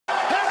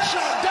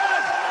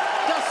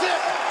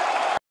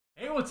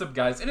What's up,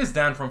 guys? It is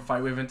Dan from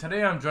FightWave, and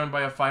today I'm joined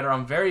by a fighter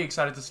I'm very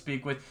excited to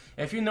speak with.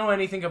 If you know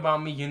anything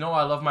about me, you know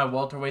I love my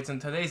welterweights,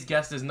 and today's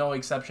guest is no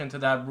exception to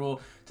that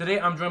rule. Today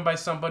I'm joined by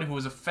somebody who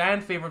is a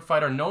fan-favorite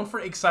fighter, known for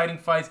exciting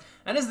fights,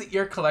 and is the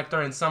ear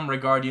collector in some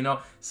regard, you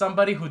know?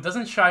 Somebody who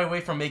doesn't shy away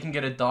from making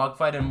it a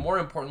dogfight, and more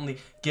importantly,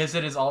 gives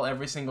it his all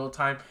every single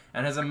time,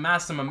 and has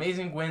amassed some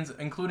amazing wins,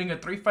 including a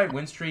 3-fight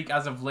win streak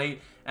as of late,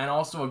 and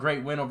also a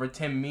great win over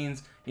Tim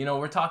Means. You know,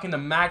 we're talking to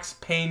Max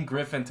Payne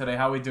Griffin today.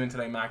 How are we doing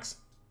today, Max?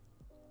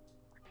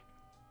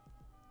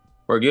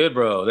 We're good,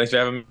 bro. Thanks for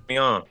having me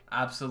on.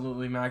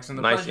 Absolutely, Max.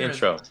 And Nice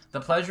intro.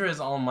 The pleasure is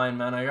all mine,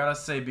 man. I gotta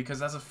say,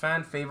 because as a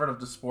fan favorite of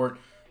the sport,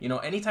 you know,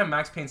 anytime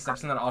Max Payne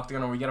steps in that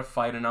octagon or we get a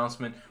fight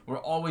announcement, we're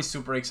always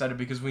super excited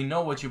because we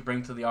know what you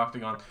bring to the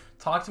octagon.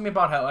 Talk to me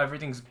about how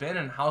everything's been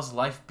and how's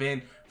life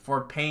been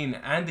for Payne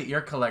and the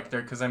ear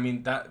collector, because I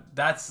mean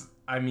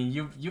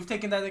you've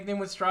taken that nickname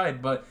with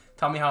stride, but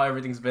tell me how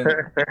everything's been.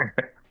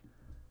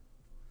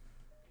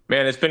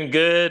 Man, it's been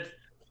good.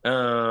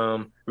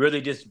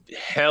 Really just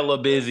hella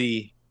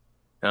busy.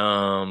 You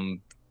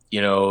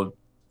know,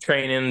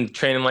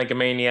 training like a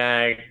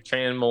maniac,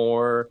 training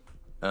more,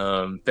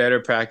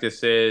 better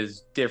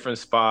practices, different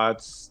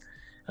spots.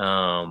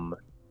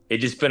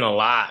 It's just been a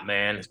lot,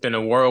 man. It's been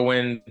a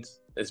whirlwind.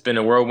 It's been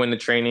a whirlwind of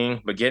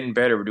training, but getting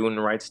better. We're doing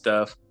the right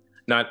stuff,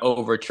 not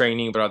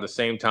overtraining, but at the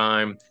same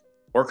time,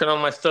 working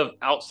on my stuff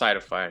outside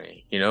of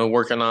fighting. You know,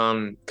 working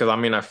on, because I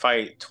mean, I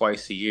fight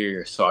twice a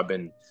year, so I've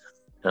been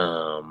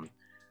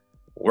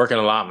working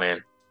a lot,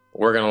 man.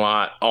 Working a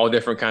lot, all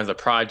different kinds of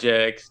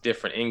projects,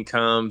 different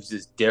incomes,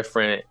 just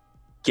different,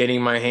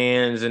 getting my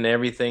hands in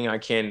everything I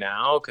can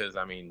now. Because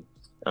I mean,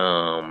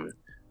 I'm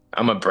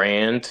a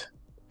brand,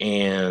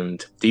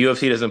 and the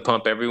UFC doesn't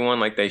pump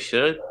everyone like they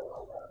should.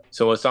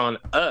 So it's on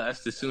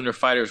us. The sooner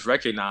fighters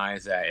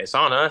recognize that, it's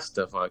on us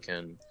to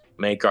fucking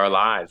make our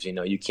lives. You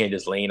know, you can't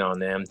just lean on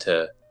them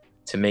to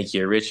make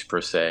you rich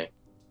per se.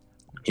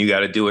 You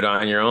got to do it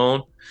on your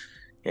own.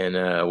 And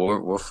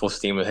we're full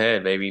steam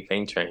ahead, baby.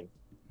 Pain train.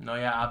 No,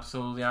 yeah,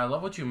 absolutely. I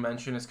love what you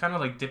mentioned. It's kind of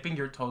like dipping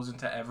your toes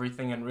into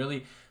everything and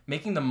really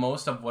making the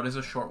most of what is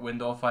a short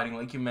window of fighting.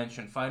 Like you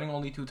mentioned, fighting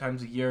only 2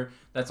 times a year,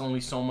 that's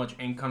only so much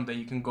income that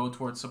you can go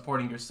towards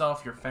supporting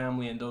yourself, your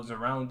family, and those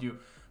around you.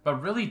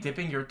 But really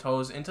dipping your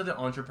toes into the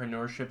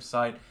entrepreneurship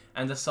side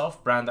and the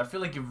self-brand, I feel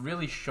like you've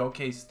really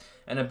showcased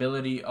an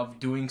ability of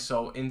doing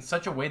so in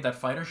such a way that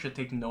fighters should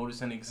take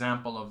notice and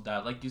example of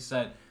that. Like you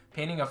said,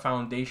 painting a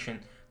foundation.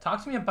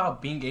 Talk to me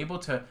about being able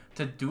to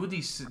do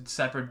these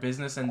separate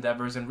business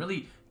endeavors and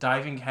really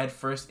diving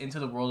headfirst into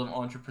the world of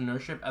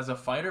entrepreneurship as a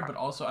fighter, but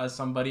also as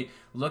somebody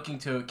looking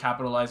to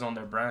capitalize on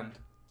their brand.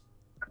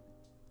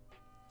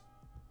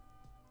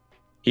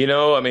 You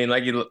know, I mean,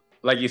 like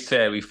you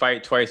said, we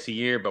fight twice a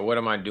year, but what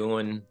am I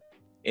doing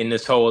in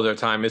this whole other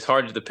time? It's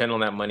hard to depend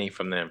on that money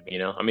from them, you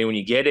know? I mean, when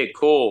you get it,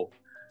 cool,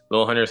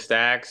 little 100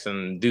 stacks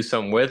and do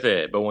something with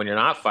it. But when you're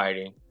not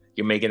fighting,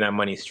 you're making that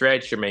money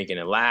stretch, you're making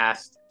it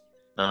last.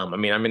 I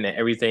mean, I'm in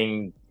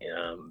everything,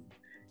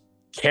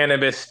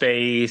 cannabis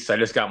space. I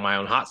just got my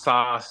own hot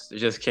sauce. It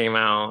just came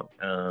out,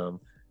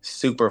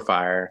 super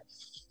fire.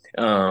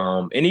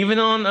 And even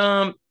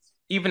on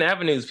even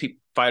avenues,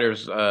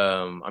 fighters.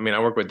 I mean, I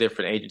work with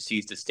different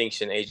agencies,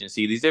 Distinction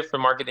Agency, these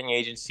different marketing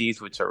agencies,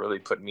 which are really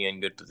putting me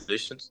in good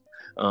positions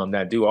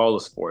that do all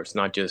the sports,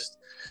 not just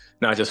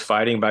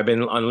fighting. But I've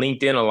been on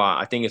LinkedIn a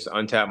lot. I think it's an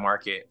untapped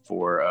market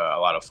for a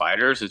lot of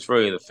fighters. It's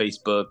really the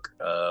Facebook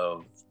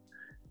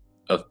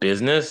of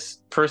business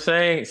per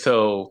se.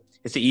 So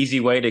it's an easy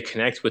way to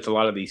connect with a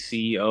lot of these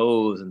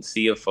CEOs and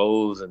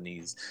CFOs and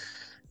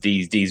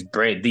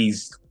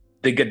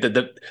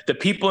the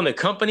people in the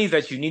companies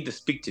that you need to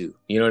speak to.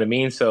 You know what I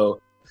mean? So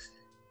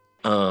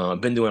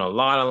I've been doing a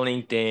lot on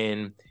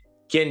LinkedIn.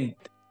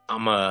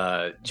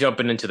 I'm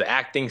jumping into the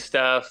acting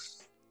stuff.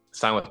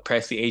 Signed with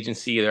Pressy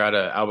Agency. They're out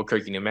of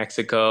Albuquerque, New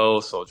Mexico.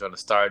 So I'm trying to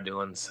start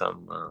doing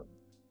some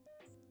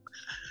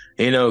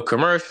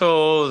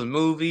commercials,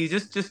 movies,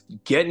 just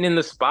getting in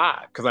the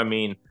spot. Because, I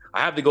mean, I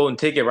have the golden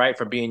ticket, right,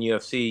 for being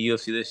UFC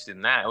this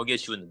and that. It'll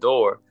get you in the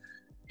door.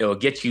 It'll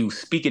get you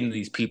speaking to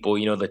these people,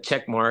 you know, the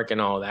check mark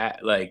and all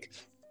that. Like,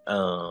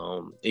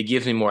 it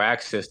gives me more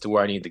access to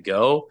where I need to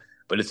go.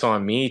 But it's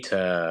on me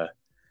to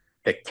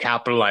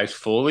capitalize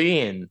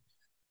fully and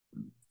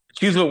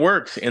choose what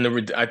works.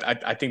 And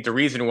I think the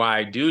reason why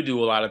I do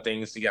a lot of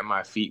things to get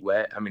my feet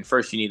wet, I mean,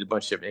 first you need a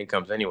bunch of different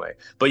incomes anyway.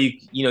 But,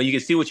 you can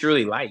see what you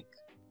really like.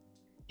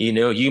 You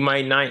know, you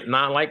might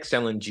not like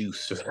selling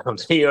juice or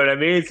something, you know what I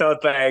mean? So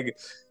it's like,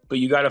 but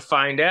you got to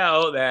find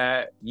out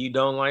that you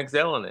don't like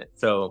selling it.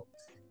 So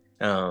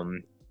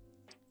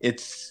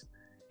it's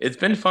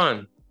been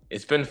fun.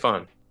 It's been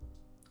fun.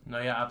 No,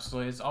 yeah,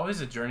 absolutely. It's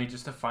always a journey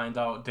just to find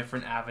out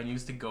different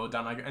avenues to go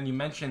down. And you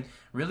mentioned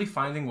really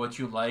finding what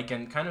you like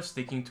and kind of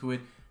sticking to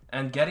it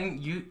and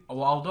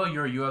although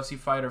you're a UFC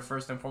fighter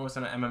first and foremost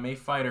and an MMA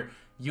fighter,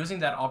 using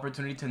that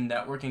opportunity to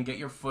network and get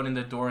your foot in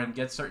the door and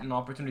get certain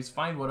opportunities,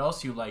 find what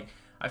else you like.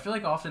 I feel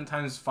like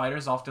oftentimes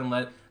fighters often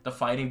let the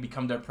fighting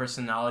become their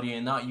personality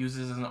and not use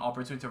this as an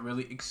opportunity to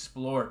really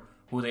explore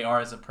who they are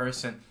as a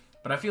person.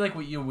 But I feel like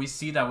we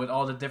see that with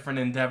all the different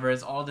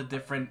endeavors, all the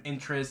different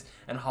interests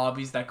and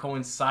hobbies that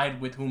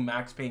coincide with who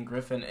Max Payne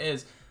Griffin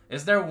is.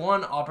 Is there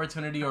one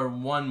opportunity or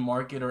one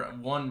market or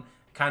one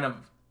kind of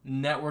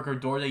network or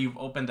door that you've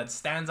opened that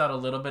stands out a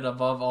little bit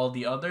above all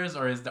the others,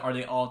 or are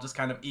they all just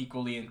kind of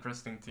equally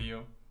interesting to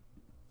you?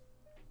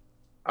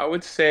 I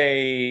would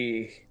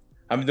say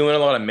I'm doing a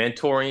lot of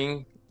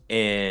mentoring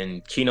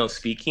and keynote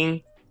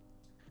speaking,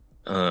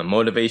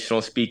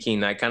 motivational speaking,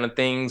 that kind of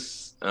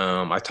things.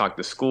 I talk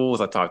to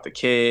schools, I talk to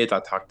kids, I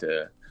talk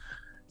to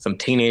some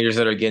teenagers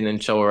that are getting in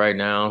trouble right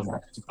now.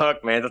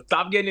 Fuck, man,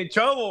 stop getting in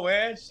trouble,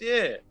 man.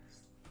 Shit.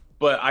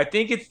 But I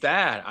think it's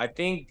that. I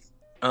think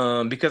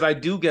because I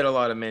do get a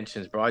lot of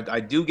mentions, bro. I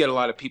do get a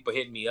lot of people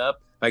hitting me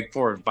up like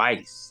for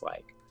advice,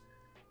 like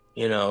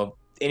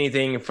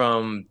anything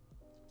from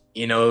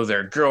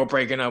their girl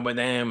breaking up with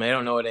them, they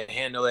don't know how to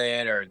handle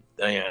it, or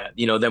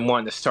them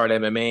wanting to start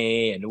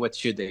MMA and what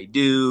should they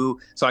do.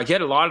 So I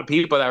get a lot of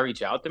people that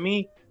reach out to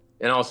me,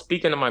 and I was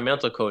speaking to my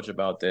mental coach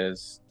about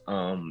this.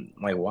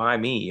 Like, why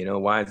me?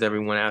 Why is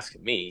everyone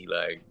asking me?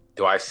 Like,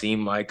 do I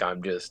seem like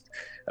I'm just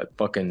a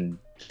fucking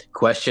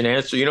question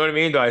answer? You know what I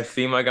mean? Do I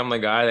seem like I'm the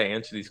guy that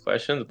answers these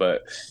questions?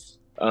 But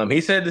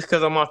he said this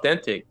because I'm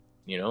authentic.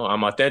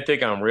 I'm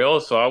authentic, I'm real,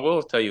 so I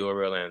will tell you a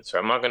real answer.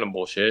 I'm not gonna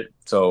bullshit.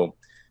 So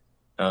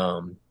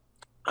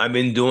I've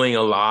been doing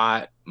a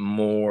lot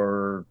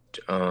more.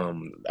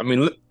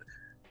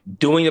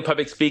 Doing the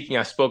public speaking.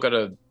 I spoke at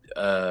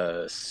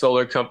a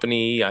solar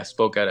company. I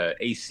spoke at a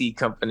AC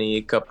company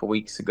a couple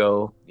weeks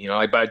ago.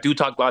 But I do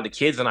talk a lot to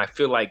kids, and I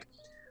feel like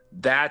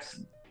that's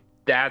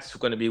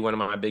going to be one of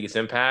my biggest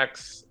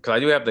impacts, because I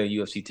do have the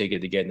UFC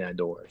ticket to get in that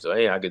door. So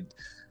hey, I could.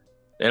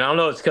 And I don't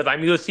know, it's because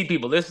I'm UFC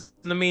people listen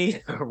to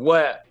me or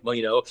what.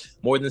 Well,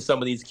 more than some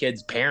of these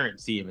kids'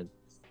 parents even.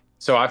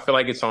 So I feel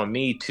like it's on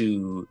me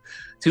to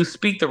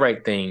speak the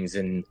right things.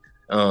 And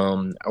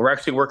we're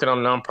actually working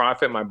on a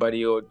nonprofit. My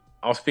buddy,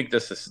 I'll speak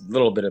this a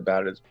little bit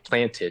about it. It's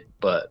Planted,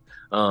 but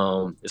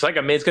it's like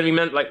it's gonna be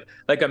meant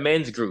like a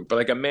men's group or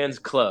like a men's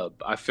club.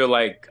 I feel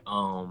like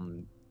not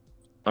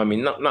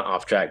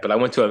off track, but I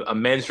went to a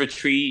men's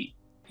retreat,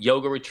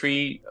 yoga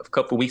retreat a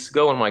couple weeks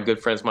ago. One of my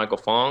good friends, Michael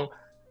Fong.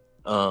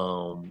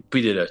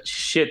 We did a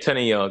shit ton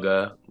of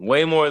yoga,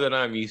 way more than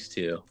I'm used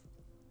to.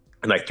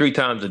 And like 3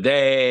 times a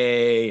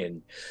day,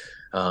 and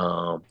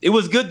it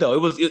was good though.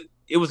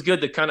 It was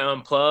good to kind of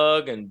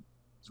unplug and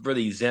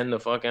really zen the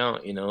fuck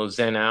out,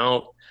 zen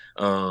out.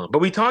 But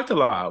we talked a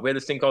lot. We had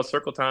this thing called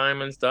Circle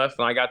Time and stuff,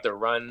 and I got to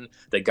run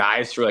the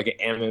guys through like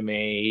an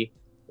MMA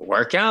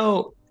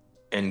workout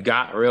and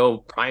got real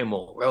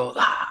primal, real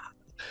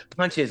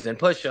punches and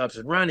push-ups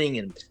and running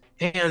and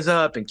hands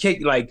up and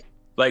kick like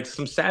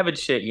some savage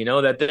shit.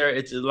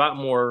 It's a lot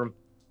more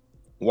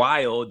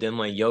wild than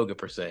like yoga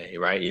per se,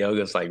 right?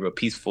 Yoga's like real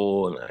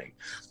peaceful and like,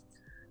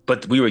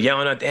 but we were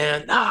yelling at the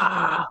end,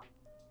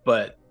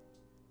 but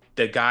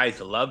the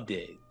guys loved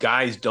it.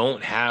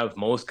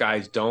 Most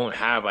guys don't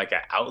have like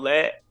an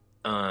outlet.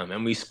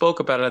 And we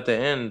spoke about it at the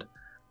end.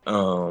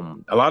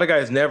 A lot of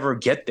guys never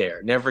get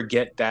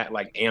that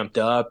like amped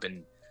up,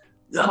 and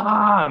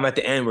I'm at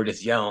the end, we're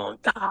just yelling,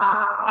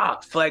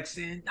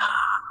 flexing,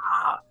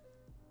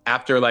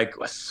 after like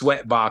a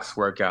sweat box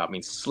workout.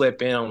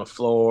 Slipping on the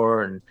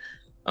floor. And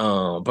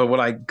but what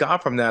I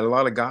got from that, a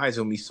lot of guys,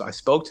 when I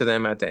spoke to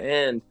them at the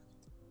end,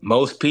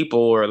 most people,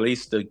 or at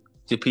least the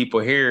people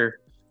here,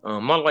 a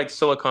lot of like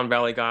Silicon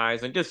Valley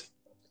guys and just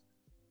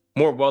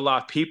more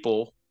well-off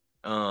people,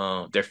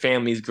 their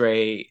family's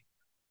great,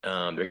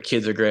 their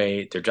kids are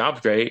great, their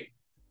job's great,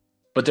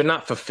 but they're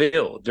not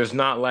fulfilled. There's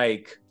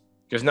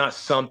not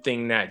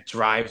something that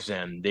drives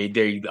them.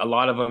 A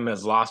lot of them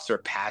has lost their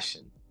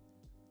passion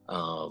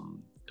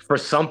for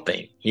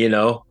something,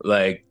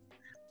 like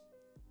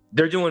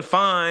they're doing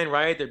fine,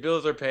 right? Their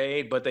bills are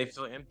paid, but they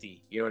feel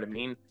empty. You know what I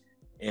mean?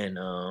 And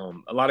a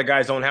lot of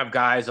guys don't have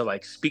guys to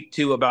like speak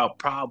to about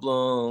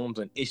problems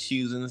and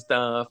issues and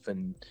stuff,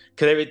 and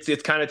because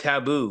it's kind of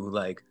taboo,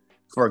 like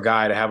for a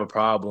guy to have a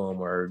problem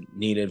or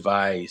need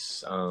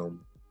advice, the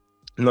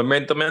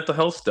mental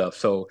health stuff.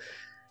 So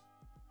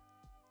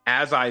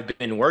as I've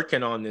been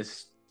working on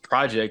this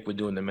project with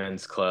doing the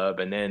men's club,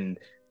 and then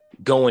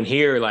going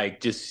here, like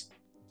this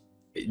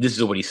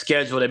is what he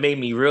scheduled, it made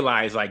me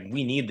realize like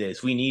we need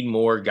this. We need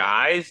more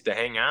guys to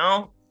hang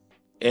out.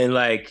 And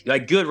like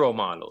good role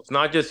models,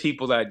 not just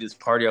people that just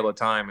party all the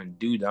time and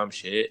do dumb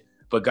shit,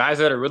 but guys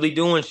that are really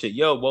doing shit.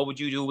 Yo, what would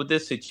you do with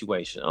this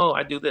situation? Oh,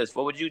 I do this.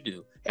 What would you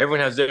do? Everyone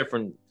has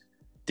different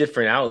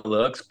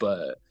outlooks,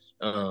 but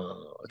I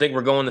think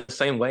we're going the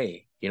same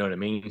way. You know what I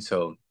mean?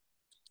 So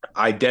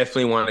I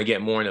definitely want to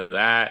get more into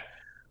that.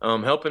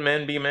 Helping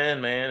men be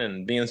men, man,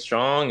 and being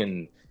strong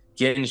and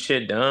getting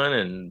shit done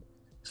and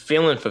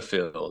feeling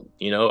fulfilled.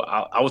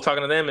 I was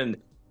talking to them, and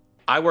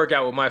I work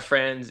out with my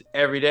friends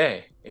every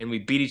day, and we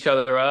beat each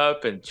other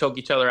up and choke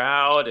each other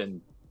out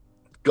and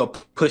go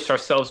push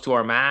ourselves to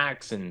our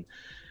max. And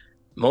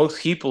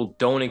most people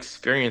don't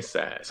experience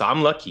that. So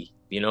I'm lucky,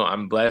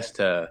 I'm blessed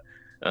to,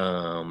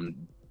 I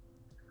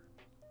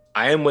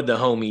am with the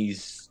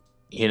homies,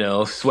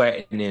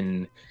 sweating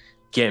and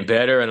getting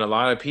better, and a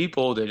lot of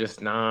people, they're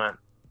just not.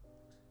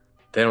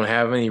 They don't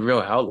have any real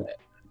outlet.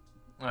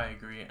 I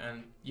agree.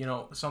 And, you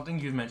know, something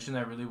you mentioned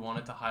I really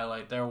wanted to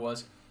highlight there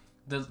was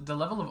the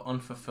level of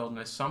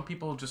unfulfilledness. Some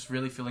people just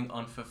really feeling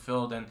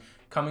unfulfilled and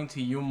coming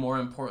to you, more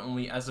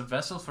importantly, as a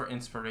vessel for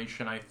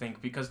inspiration, I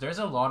think, because there's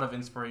a lot of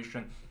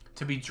inspiration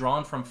to be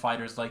drawn from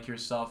fighters like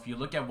yourself. You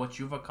look at what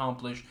you've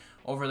accomplished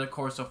over the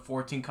course of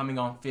 14, coming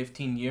on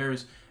 15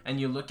 years,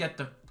 and you look at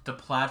the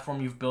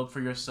platform you've built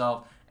for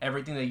yourself,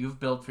 everything that you've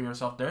built for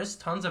yourself. There's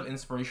tons of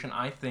inspiration,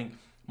 I think,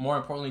 more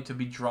importantly, to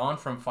be drawn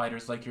from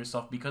fighters like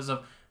yourself because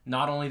of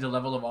not only the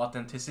level of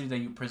authenticity that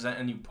you present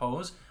and you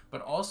pose,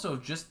 but also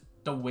just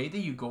the way that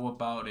you go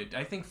about it.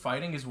 I think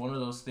fighting is one of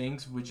those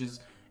things which is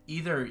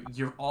either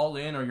you're all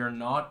in or you're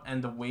not,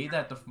 and the way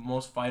that the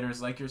most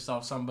fighters like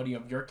yourself, somebody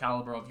of your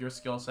caliber, of your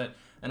skill set,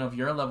 and of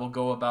your level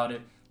go about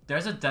it,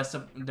 there's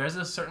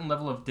a certain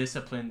level of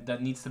discipline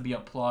that needs to be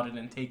applauded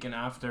and taken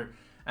after.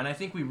 And I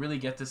think we really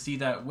get to see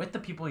that with the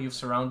people you've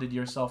surrounded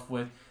yourself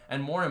with,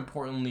 and more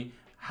importantly,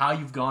 how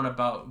you've gone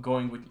about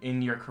going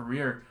in your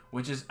career,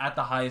 which is at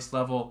the highest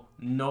level,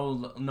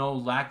 no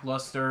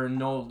lackluster,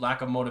 no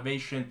lack of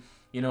motivation,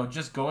 you know,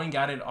 just going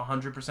at it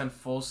 100%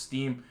 full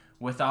steam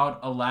without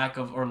a lack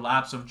of or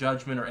lapse of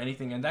judgment or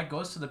anything. And that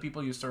goes to the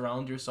people you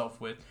surround yourself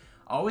with.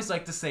 I always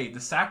like to say the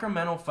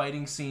Sacramento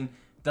fighting scene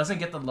doesn't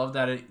get the love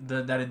that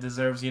it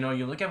deserves. You know,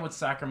 you look at what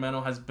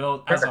Sacramento has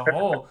built as a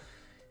whole.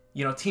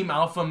 You know, Team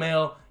Alpha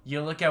Male,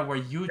 you look at where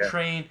you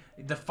train,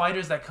 the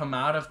fighters that come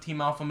out of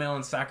Team Alpha Male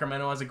and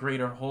Sacramento as a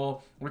greater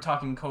whole. We're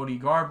talking Cody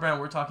Garbrandt,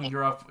 we're talking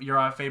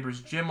Uriah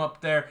Faber's gym up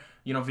there,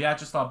 you know,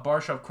 Vyacheslav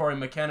Barshov, Corey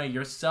McKenna,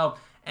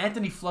 yourself,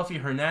 Anthony Fluffy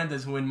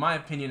Hernandez, who in my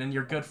opinion and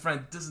your good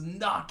friend does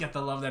not get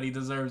the love that he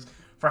deserves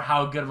for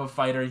how good of a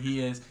fighter he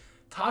is.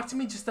 Talk to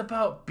me just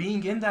about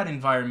being in that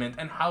environment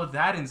and how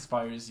that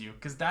inspires you,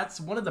 because that's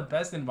one of the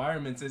best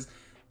environments, is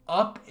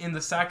up in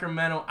the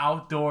Sacramento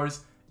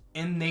outdoors,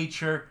 in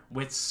nature,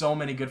 with so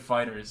many good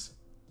fighters.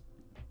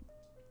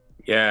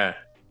 Yeah.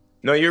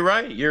 No, you're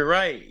right. You're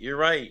right. You're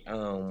right.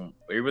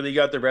 We really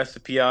got the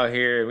recipe out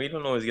here. We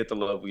don't always get the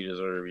love we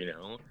deserve, you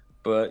know.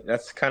 But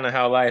that's kind of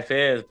how life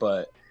is.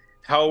 But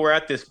how we're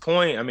at this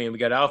point, I mean, we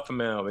got Alpha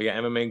Male, we got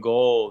MMA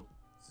Gold,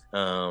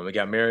 we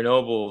got Mary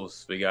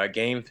Nobles, we got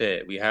Game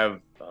Fit, we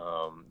have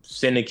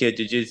Syndicate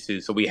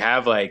Jiu-Jitsu. So we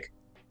have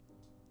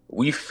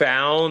we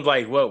found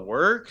what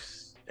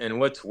works and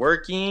what's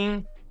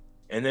working,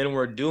 and then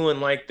we're doing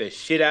the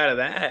shit out of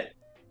that.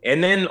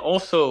 And then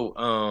also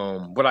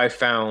what I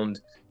found,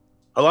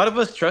 a lot of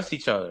us trust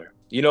each other.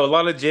 You know, a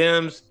lot of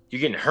gyms, you're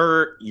getting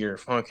hurt,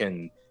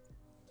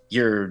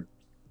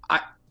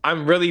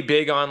 I'm really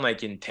big on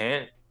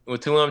intent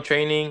with who I'm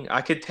training.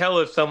 I could tell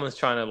if someone's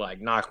trying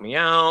to knock me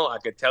out. I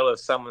could tell if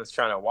someone's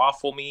trying to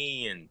waffle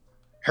me and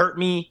hurt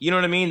me. You know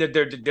what I mean?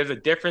 There's a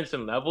difference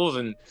in levels,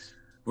 and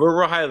we're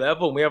real high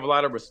level, and we have a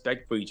lot of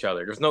respect for each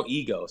other. There's no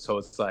ego. So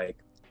it's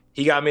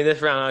he got me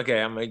this round.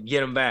 Okay, I'm going to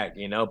get him back,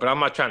 you know, but I'm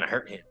not trying to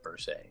hurt him per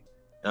se.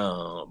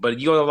 But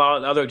you go to a lot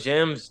of other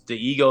gyms, the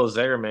ego's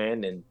there,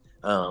 man. And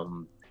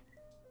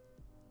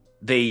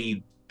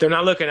they're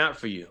not looking out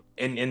for you.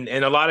 And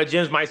a lot of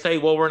gyms might say,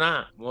 well, we're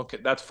not. Well,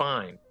 that's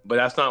fine. But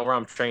that's not where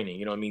I'm training.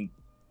 You know what I mean?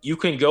 You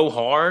can go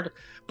hard,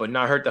 but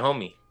not hurt the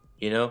homie.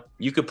 You know,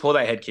 you could pull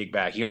that head kick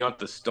back. You don't have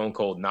to stone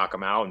cold knock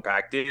him out in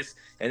practice.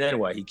 And then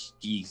what?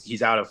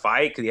 He's out of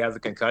fight because he has a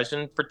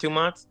concussion for 2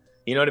 months.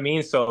 You know what I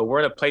mean? So we're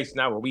in a place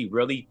now where we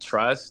really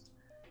trust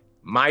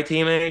my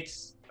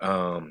teammates,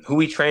 who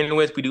we train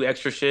with. We do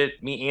extra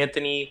shit. Me,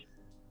 Anthony,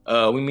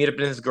 we meet up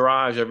in his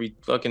garage every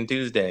fucking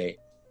Tuesday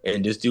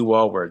and just do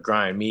wall work,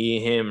 grind. Me,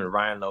 him, and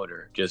Ryan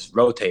Loader just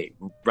rotate.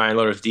 Ryan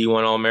Loader's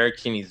D1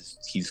 All-American.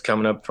 He's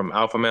coming up from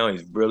Alpha Male.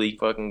 He's really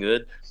fucking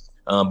good.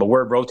 But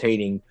we're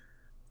rotating.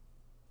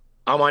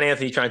 I'm on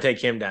Anthony trying to take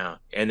him down,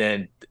 and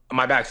then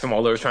my back to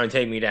Loader's trying to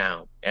take me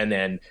down, and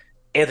then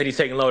Anthony's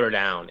taking Loader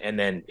down, and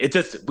then it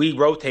just we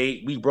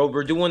rotate.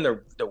 We're doing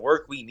the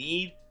work we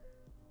need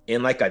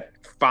in a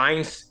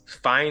fine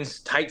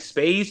tight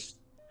space,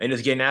 and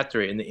just getting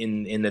after it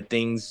in the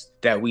things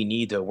that we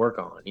need to work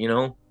on, you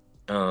know.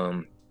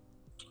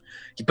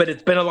 But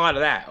it's been a lot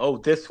of that. Oh,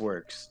 this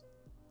works.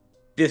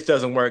 This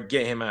doesn't work.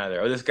 Get him out of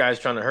there. Oh, this guy's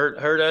trying to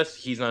hurt us.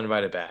 He's not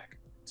invited back.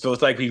 So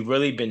it's we've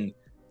really been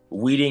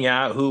weeding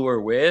out who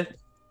we're with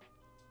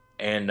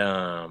and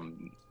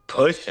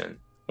pushing.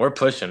 We're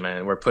pushing,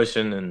 man. We're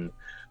pushing, and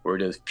we're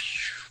just.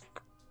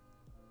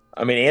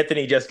 I mean,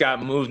 Anthony just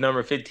got moved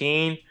number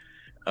 15.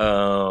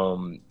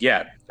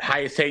 Yeah,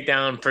 highest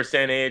takedown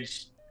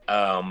percentage,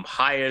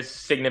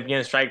 highest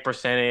significant strike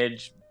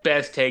percentage,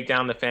 best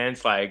takedown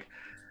defense.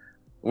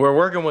 We're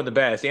working with the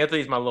best.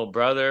 Anthony's my little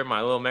brother,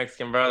 my little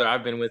Mexican brother.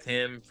 I've been with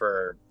him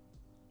for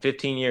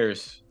 15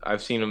 years.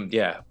 I've seen him.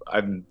 Yeah,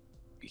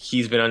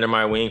 he's been under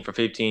my wing for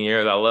 15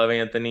 years. I love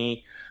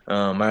Anthony,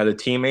 my other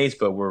teammates,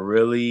 but we're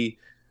really,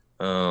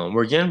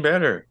 we're getting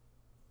better.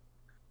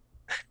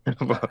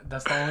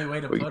 That's the only way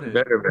to put it.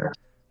 Better.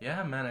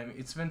 Yeah, man. I mean,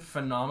 it's been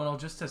phenomenal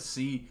just to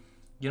see,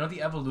 you know,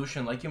 the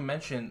evolution. Like you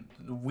mentioned,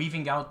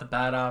 weaving out the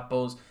bad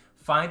apples,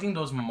 finding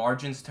those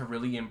margins to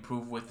really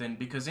improve within,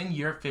 because in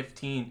year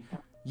 15,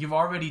 you've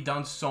already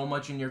done so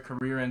much in your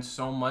career and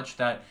so much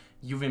that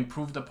you've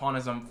improved upon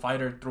as a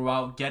fighter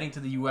throughout getting to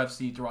the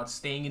UFC, throughout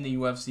staying in the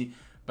UFC.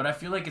 But I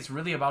feel like it's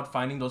really about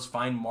finding those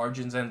fine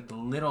margins and the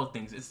little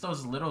things. It's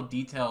those little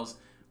details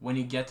when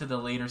you get to the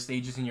later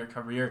stages in your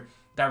career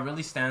that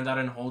really stand out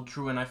and hold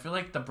true. And I feel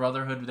like the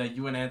brotherhood that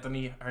you and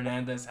Anthony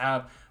Hernandez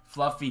have,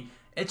 Fluffy,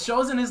 it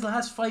shows in his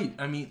last fight.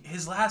 I mean,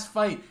 his last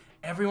fight,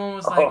 everyone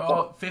was like,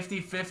 oh,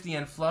 50-50,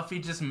 and Fluffy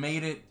just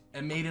made it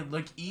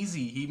look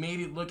easy. He made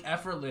it look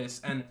effortless.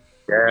 And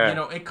you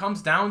know, it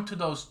comes down to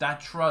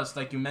that trust,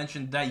 like you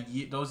mentioned,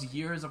 those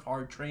years of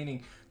hard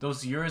training,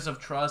 those years of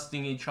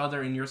trusting each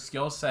other in your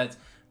skill sets.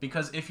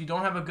 Because if you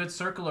don't have a good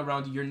circle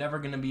around you, you're never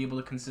going to be able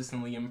to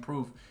consistently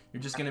improve.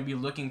 You're just going to be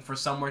looking for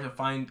somewhere to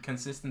find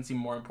consistency,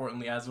 more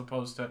importantly, as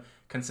opposed to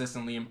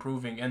consistently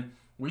improving. And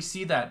we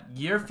see that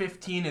year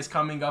 15 is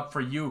coming up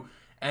for you,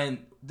 and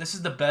this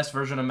is the best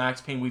version of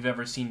Max Payne we've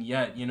ever seen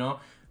yet, you know?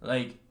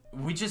 Like,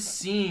 we just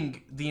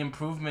seeing the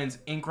improvements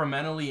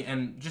incrementally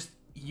and just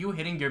you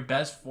hitting your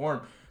best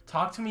form.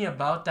 Talk to me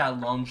about that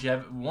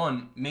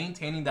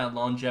maintaining that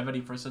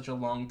longevity for such a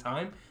long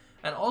time,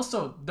 and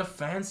also the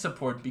fan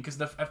support,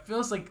 because it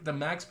feels like the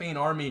Max Payne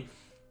army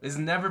has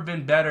never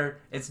been better.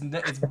 It's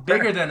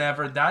bigger than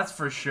ever, that's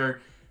for sure.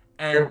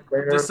 And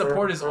the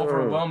support is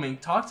overwhelming.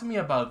 Talk to me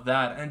about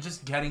that and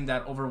just getting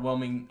that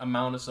overwhelming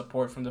amount of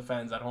support from the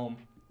fans at home.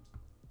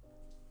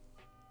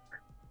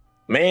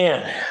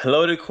 Man,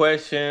 loaded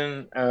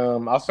question.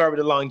 I'll start with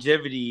the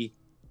longevity.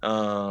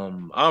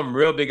 I'm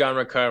real big on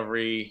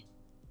recovery.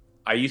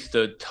 I used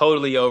to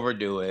totally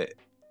overdo it,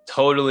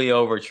 totally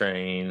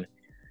overtrain.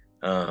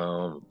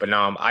 But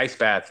now I'm ice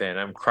bathing,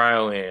 I'm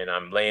cryoing,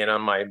 I'm laying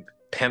on my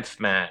PEMF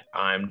mat,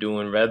 I'm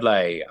doing red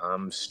light,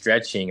 I'm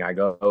stretching.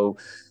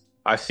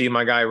 I see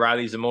my guy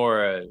Riley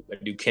Zamora. I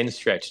do kin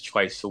stretch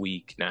twice a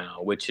week now,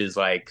 which is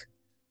like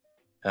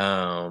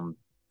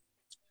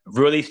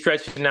really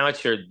stretching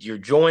out your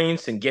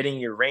joints and getting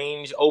your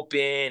range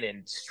open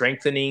and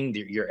strengthening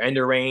your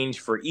ender range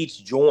for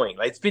each joint.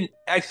 Like, it's been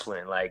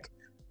excellent. Like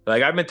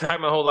I've been tight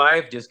my whole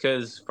life just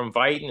because from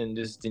fighting and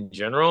just in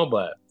general.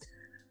 But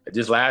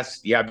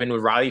I've been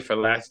with Riley for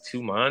the last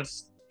 2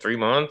 months, 3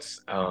 months,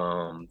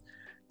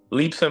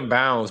 leaps and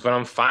bounds. But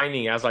I'm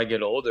finding as I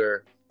get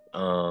older,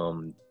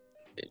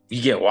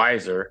 you get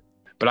wiser.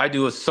 But I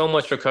do so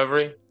much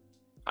recovery.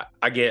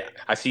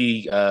 I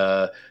see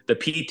the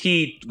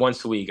PT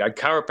once a week. I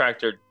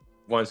chiropractor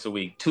once a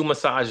week, 2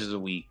 massages a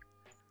week.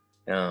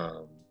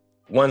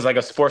 One's like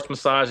a sports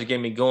massage that gave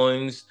me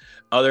goings.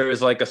 Other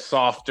is like a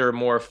softer,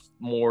 more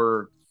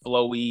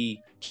flowy,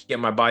 get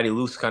my body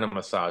loose kind of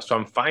massage. So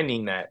I'm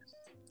finding that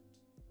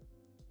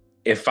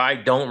if I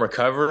don't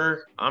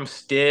recover, I'm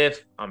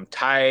stiff, I'm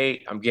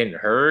tight, I'm getting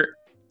hurt,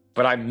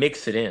 but I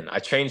mix it in. I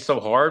train so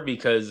hard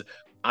because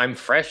I'm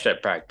fresh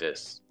at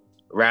practice,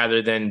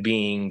 rather than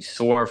being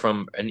sore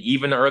from an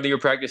even earlier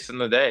practice in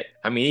the day.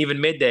 I mean,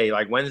 even midday,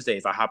 like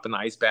Wednesdays, I hop in the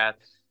ice bath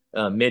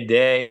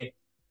midday,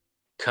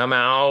 come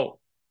out,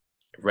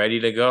 ready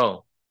to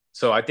go.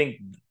 So I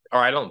think, or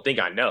I don't think,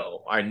 I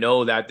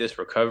know that this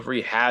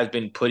recovery has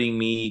been putting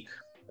me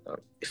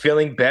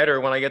feeling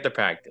better when I get to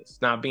practice,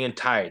 not being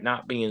tight,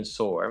 not being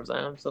sore. I was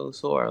like, I'm so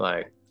sore.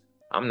 Like,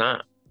 I'm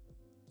not,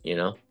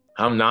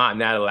 I'm not.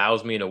 And that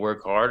allows me to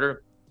work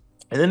harder.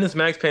 And then this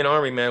Max Payne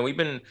Army, man, we've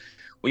been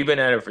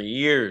at it for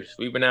years.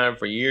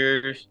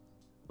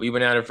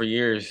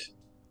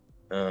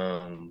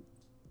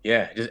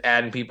 Yeah, just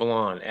adding people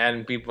on.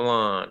 And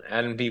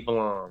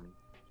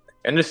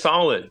they're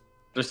solid.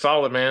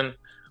 Man.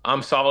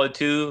 I'm solid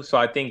too. So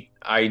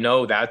I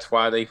know that's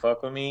why they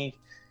fuck with me.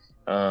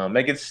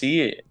 They could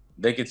see it.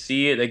 They could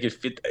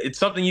fit. It's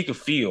something you could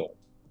feel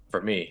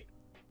for me.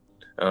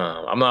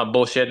 I'm not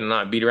bullshitting,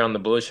 not beat around the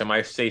bush. I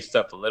might say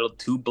stuff a little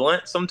too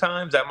blunt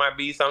sometimes. That might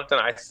be something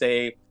I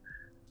say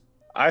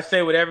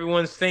what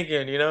everyone's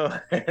thinking,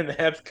 and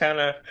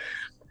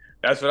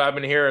that's what I've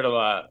been hearing a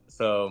lot.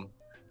 So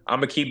I'm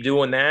gonna keep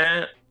doing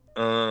that.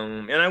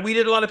 And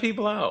weeded a lot of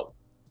people out,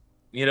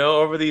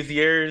 over these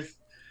years.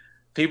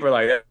 People are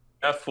like,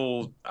 that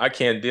fool, I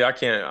can't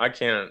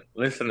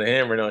listen to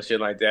him or no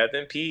shit like that.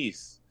 Then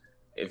peace.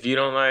 If you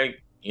don't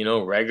like,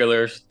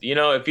 regular, if you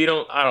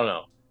don't, I don't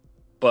know.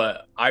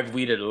 But I've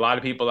weeded a lot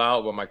of people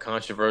out with my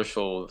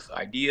controversial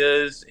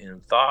ideas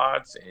and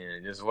thoughts,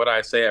 and just what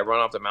I say, I run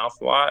off the mouth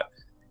a lot.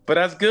 But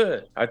that's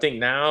good. I think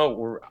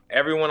now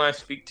everyone I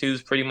speak to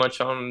is pretty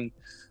much on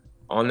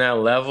that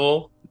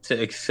level to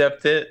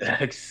accept it,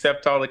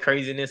 accept all the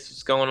craziness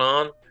that's going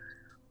on.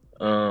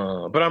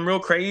 But I'm real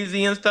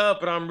crazy and stuff,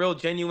 but I'm real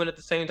genuine at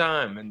the same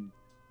time. And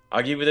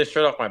I'll give you this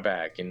straight off my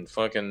back, and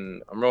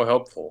I'm real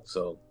helpful.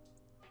 So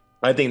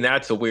I think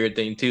that's a weird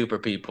thing too for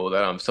people,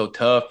 that I'm so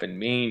tough and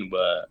mean,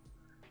 but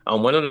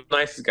I'm one of the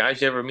nicest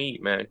guys you ever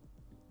meet, man.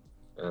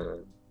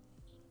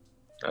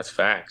 That's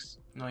facts.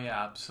 No,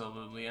 yeah,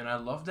 absolutely. And I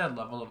love that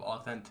level of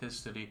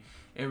authenticity.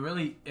 It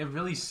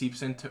really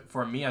seeps into,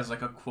 for me, as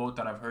like a quote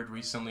that I've heard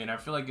recently, and I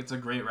feel like it's a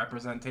great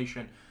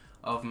representation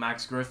of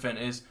Max Griffin,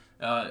 is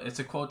It's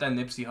a quote that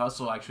Nipsey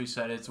Hussle actually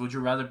said. It's, would you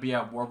rather be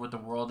at war with the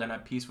world and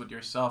at peace with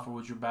yourself, or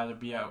would you rather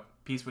be at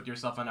peace with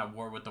yourself and at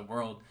war with the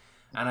world?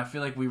 And I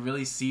feel like we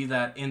really see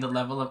that in the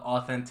level of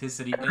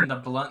authenticity, in the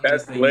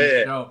bluntness that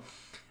you show.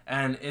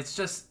 And it's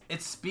just,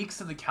 it speaks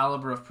to the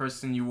caliber of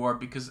person you are,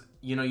 because,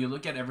 you know, you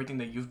look at everything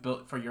that you've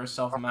built for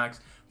yourself, Max,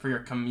 for your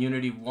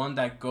community, one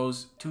that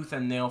goes tooth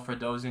and nail for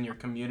those in your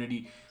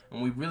community.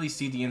 And we really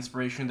see the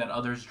inspiration that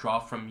others draw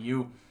from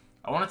you.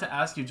 I wanted to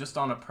ask you just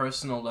on a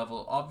personal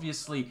level.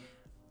 Obviously,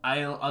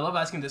 I love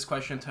asking this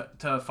question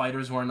to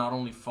fighters who are not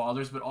only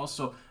fathers, but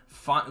also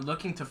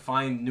looking to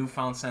find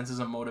newfound senses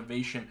of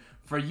motivation.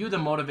 For you, the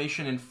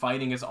motivation in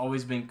fighting has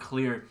always been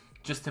clear,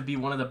 just to be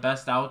one of the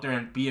best out there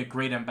and be a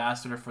great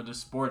ambassador for the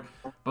sport.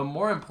 But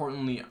more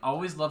importantly, I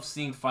always love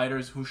seeing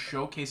fighters who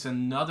showcase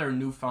another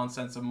newfound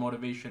sense of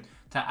motivation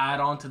to add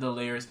on to the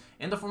layers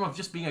in the form of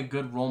just being a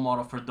good role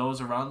model for those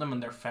around them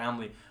and their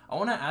family. I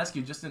want to ask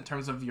you, just in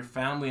terms of your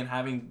family and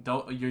having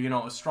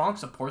a strong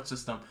support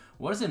system,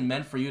 what has it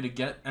meant for you to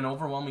get an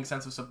overwhelming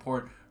sense of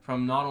support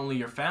from not only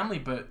your family,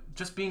 but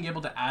just being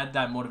able to add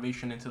that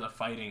motivation into the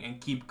fighting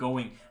and keep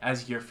going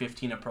as year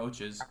 15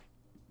 approaches?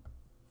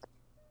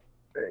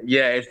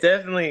 Yeah, it's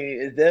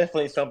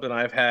definitely something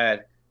I've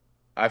had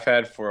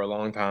for a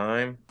long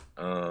time.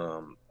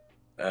 But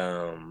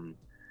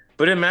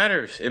it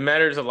matters. It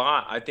matters a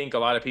lot. I think a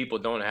lot of people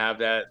don't have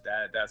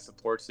that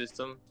support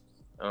system.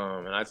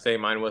 And I'd say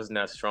mine wasn't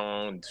that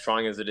strong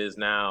as it is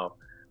now.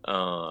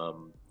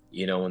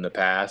 In the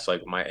past,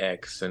 like my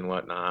ex and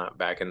whatnot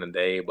back in the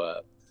day.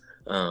 But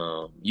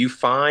you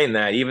find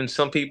that even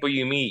some people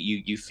you meet,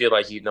 you feel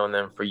like you've known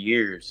them for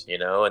years,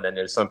 and then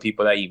there's some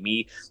people that you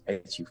meet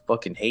that you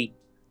fucking hate,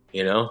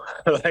 like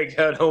I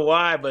don't know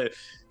why, but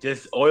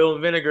just oil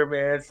and vinegar,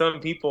 man. Some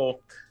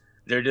people,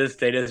 they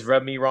just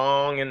rub me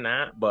wrong in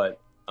that.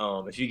 But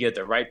if you get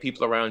the right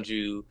people around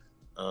you,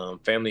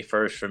 family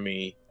first for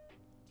me.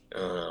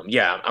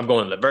 Yeah, I'm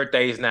going to the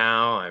birthdays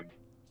now. I'm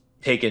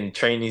taking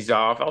trainings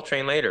off. I'll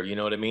train later, you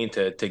know what I mean,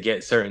 to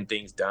get certain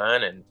things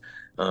done.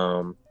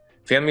 And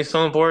family's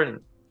so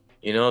important.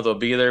 They'll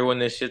be there when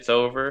this shit's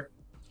over.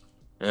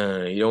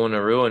 You don't want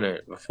to ruin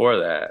it before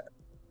that,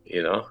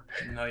 No,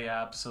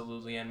 yeah,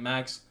 absolutely. And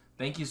Max,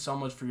 thank you so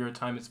much for your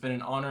time. It's been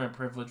an honor and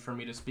privilege for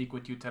me to speak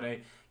with you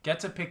today. Get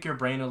to pick your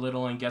brain a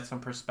little and get some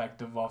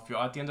perspective off you.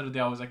 At the end of the day,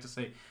 I always like to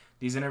say,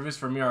 these interviews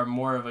for me are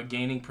more of a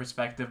gaining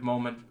perspective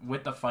moment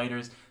with the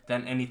fighters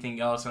than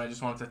anything else. And I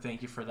just wanted to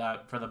thank you for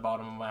that, for the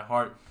bottom of my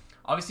heart.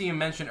 Obviously, you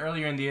mentioned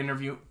earlier in the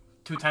interview,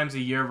 2 times a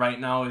year right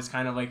now is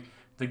kind of like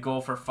the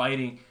goal for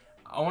fighting.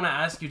 I want to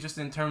ask you, just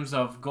in terms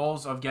of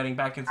goals of getting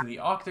back into the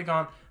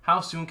octagon,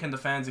 how soon can the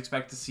fans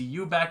expect to see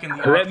you back in the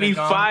octagon? Let me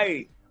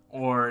fight.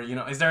 Or,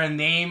 is there a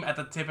name at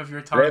the tip of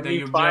your tongue that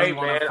you really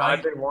want to fight?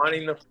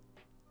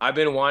 I've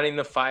been wanting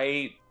to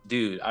fight.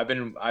 Dude, I've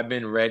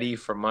been ready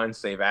for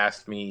months. They've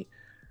asked me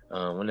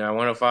when I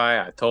want to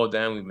fight. I told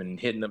them. We've been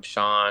hitting up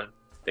Sean.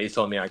 They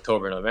told me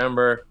October,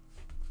 November.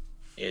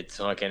 It's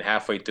like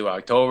halfway through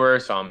October,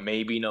 so I'm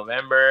maybe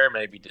November,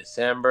 maybe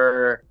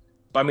December.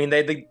 But I mean,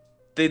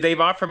 they've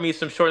offered me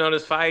some short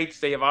notice fights.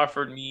 They have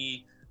offered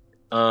me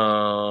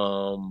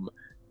Michael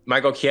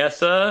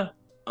Chiesa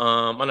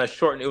on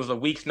it was a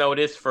week's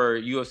notice for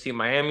UFC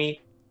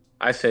Miami.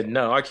 I said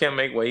no, I can't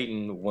make weight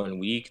in 1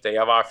 week. They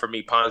have offered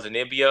me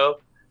Ponzinibbio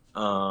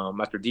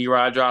after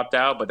D-Rod dropped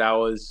out, but that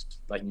was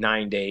like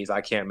 9 days.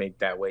 I can't make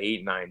that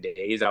weight 9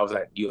 days. I was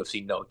at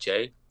UFC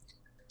Noche.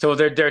 So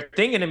they're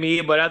thinking of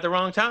me, but at the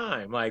wrong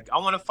time. Like, I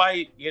want to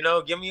fight,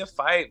 give me a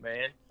fight,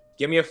 man.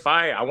 Give me a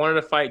fight. I wanted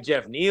to fight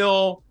Jeff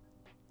Neal.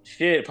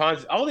 Shit,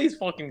 all these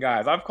fucking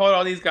guys. I've called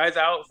all these guys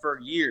out for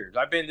years.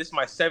 This is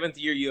my 7th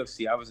year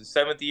UFC. I was in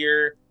 7th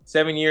year,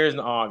 7 years in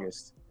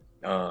August.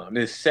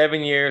 This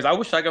 7 years. I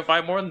wish I could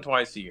fight more than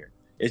twice a year.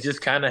 It's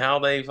just kind of how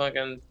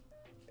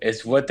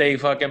it's what they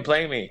fucking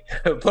play me.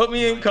 Put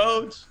me in,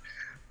 coach.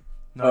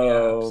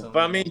 No, but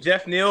I mean,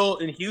 Jeff Neal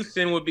in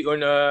Houston would be,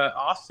 or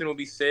Austin would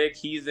be sick.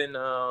 He's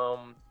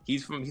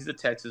a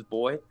Texas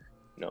boy.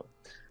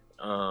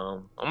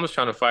 I'm just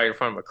trying to fight in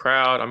front of a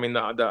crowd. I mean,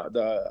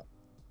 the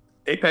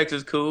Apex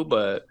is cool,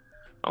 but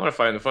I want to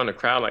fight in front of the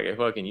crowd like it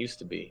fucking used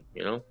to be,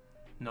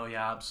 No,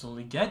 yeah,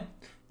 absolutely.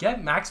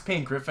 Get Max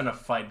Payne Griffin a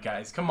fight,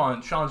 guys. Come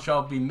on, Sean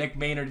Shelby, Mick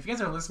Maynard. If you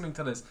guys are listening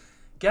to this,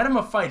 get him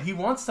a fight. He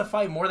wants to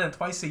fight more than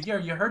twice a year.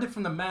 You heard it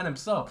from the man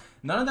himself.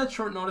 None of that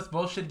short notice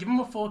bullshit. Give him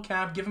a full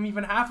camp. Give him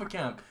even half a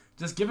camp.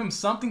 Just give him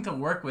something to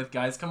work with,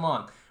 guys. Come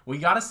on. We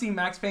got to see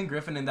Max Payne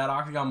Griffin in that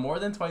octagon more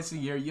than twice a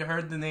year. You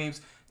heard the names.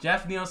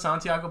 Jeff Neal,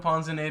 Santiago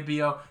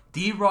Ponzinibbio,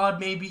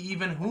 D-Rod maybe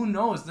even. Who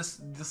knows? This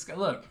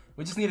look,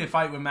 we just need to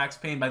fight with Max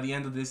Payne by the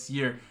end of this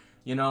year.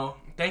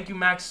 Thank you,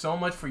 Max, so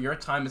much for your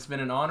time. It's been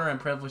an honor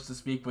and privilege to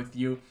speak with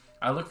you.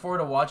 I look forward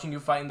to watching you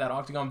fight in that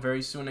octagon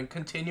very soon and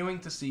continuing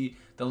to see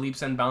the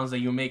leaps and bounds that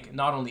you make,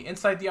 not only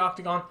inside the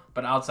octagon,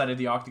 but outside of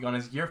the octagon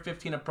as year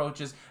 15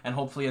 approaches, and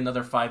hopefully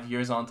another 5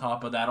 years on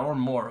top of that, or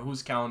more.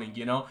 Who's counting,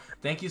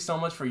 Thank you so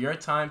much for your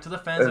time. To the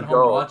fans at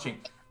home watching,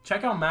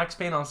 check out Max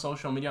Payne on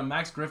social media.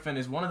 Max Griffin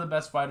is one of the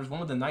best fighters,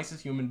 one of the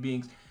nicest human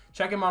beings.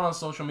 Check him out on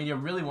social media.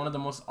 Really one of the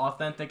most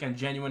authentic and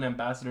genuine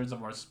ambassadors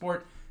of our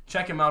sport.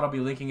 Check him out. I'll be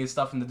linking his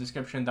stuff in the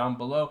description down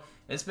below.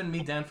 It's been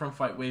me, Dan, from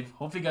FightWave.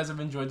 Hope you guys have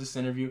enjoyed this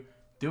interview.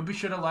 Do be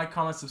sure to like,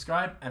 comment,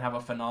 subscribe, and have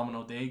a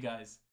phenomenal day, guys.